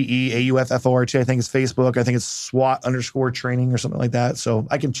 NateAuffort. I think it's Facebook. I think it's SWAT_training or something like that. So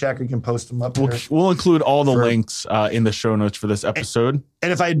I can check. We can post them up there. We'll include all the links in the show notes for this episode.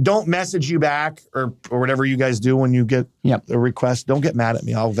 And if I don't message you back or whatever you guys do when you get a request, don't get mad at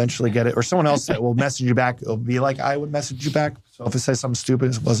me. I'll eventually get it. Or someone else that will message you back. It'll be like I would message you back. So if it says something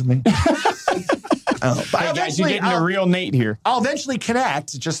stupid, it wasn't me. But hey guys, you're getting a real Nate here. I'll eventually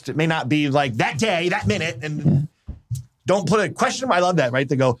connect. It may not be like that day, that minute. And don't put a question mark. I love that, right?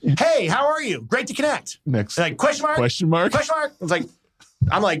 They go, hey, how are you? Great to connect. Next. Like, question mark? Question mark? Question mark? It's like,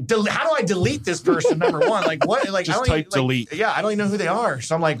 I'm like, how do I delete this person, number one? Like, what? Like, just type delete. Yeah, I don't even know who they are.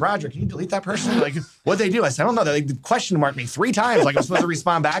 So I'm like, Roger, can you delete that person? Like, what'd they do? I said, I don't know. They question marked me 3 times. Like, I'm supposed to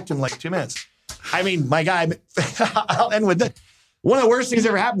respond back to them in like 2 minutes. I mean, my guy, I'll end with that. One of the worst things that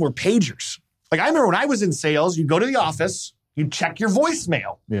ever happened were pagers. Like, I remember when I was in sales, you'd go to the office, you'd check your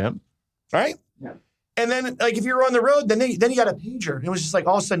voicemail. Yeah. Right? Yeah. And then, like, if you were on the road, then you got a pager. And it was just like,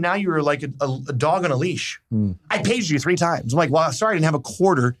 all of a sudden, now you were like a dog on a leash. I paged you 3 times. I'm like, well, sorry, I didn't have a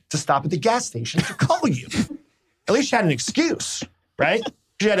quarter to stop at the gas station to call you. At least you had an excuse, right?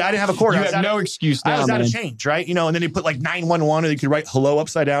 I didn't have a cord. You have no excuse now, I was out man. of change, right? You know, and then they put like 911, or you could write hello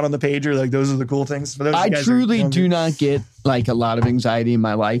upside down on the pager. Like those are the cool things. For those I guys truly do not get like a lot of anxiety in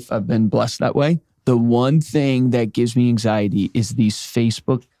my life. I've been blessed that way. The one thing that gives me anxiety is these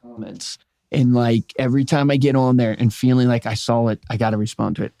Facebook comments. And like every time I get on there and feeling like I saw it, I got to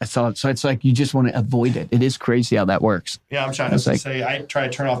respond to it. I saw it. So it's like you just want to avoid it. It is crazy how that works. Yeah, I'm trying to say I try to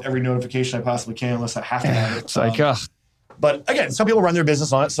turn off every notification I possibly can unless I have to have it. It's like, But again, some people run their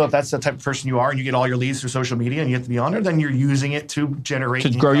business on it. So if that's the type of person you are and you get all your leads through social media and you have to be on there, then you're using it to generate. To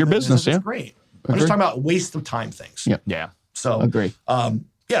grow your business, It's great. I'm just talking about waste of time things. Yeah. So agree.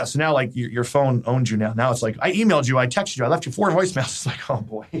 Yeah, so now like your phone owns you now. Now it's like, I emailed you, I texted you, I left you 4 voicemails. It's like, oh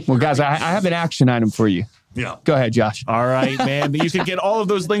boy. Well, guys, I have an action item for you. Yeah. Go ahead, Josh. All right, man. You can get all of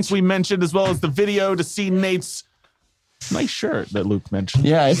those links we mentioned as well as the video to see Nate's nice shirt that Luke mentioned.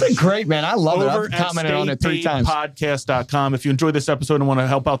 Yeah, it's been great, man. I love Over it. I've commented on it 3 times. Podcast.com. If you enjoyed this episode and want to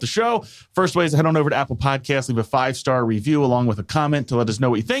help out the show, first way is to head on over to Apple Podcasts, leave a 5-star review along with a comment to let us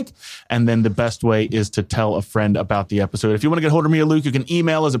know what you think. And then the best way is to tell a friend about the episode. If you want to get hold of me or Luke, you can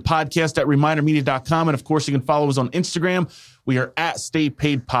email us at podcast@remindermedia.com. And of course, you can follow us on Instagram. We are at Stay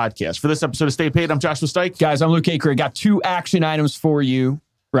Paid Podcast. For this episode of Stay Paid, I'm Joshua Stike. Guys, I'm Luke Acre. I got 2 action items for you,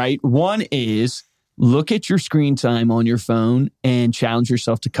 right? One is look at your screen time on your phone and challenge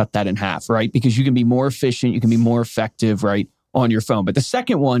yourself to cut that in half, right? Because you can be more efficient, you can be more effective, right, on your phone. But the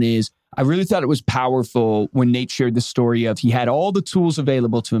second one is, I really thought it was powerful when Nate shared the story of he had all the tools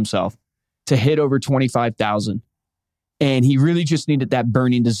available to himself to hit over 25,000. And he really just needed that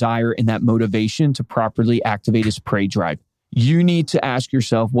burning desire and that motivation to properly activate his prey drive. You need to ask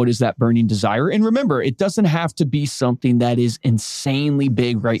yourself, what is that burning desire? And remember, it doesn't have to be something that is insanely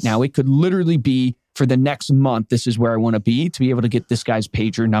big right now. It could literally be, for the next month, this is where I want to be able to get this guy's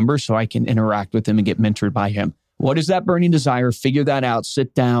pager number so I can interact with him and get mentored by him. What is that burning desire? Figure that out,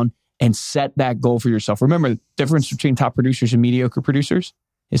 sit down and set that goal for yourself. Remember, the difference between top producers and mediocre producers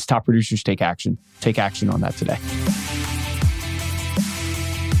is top producers take action. Take action on that today.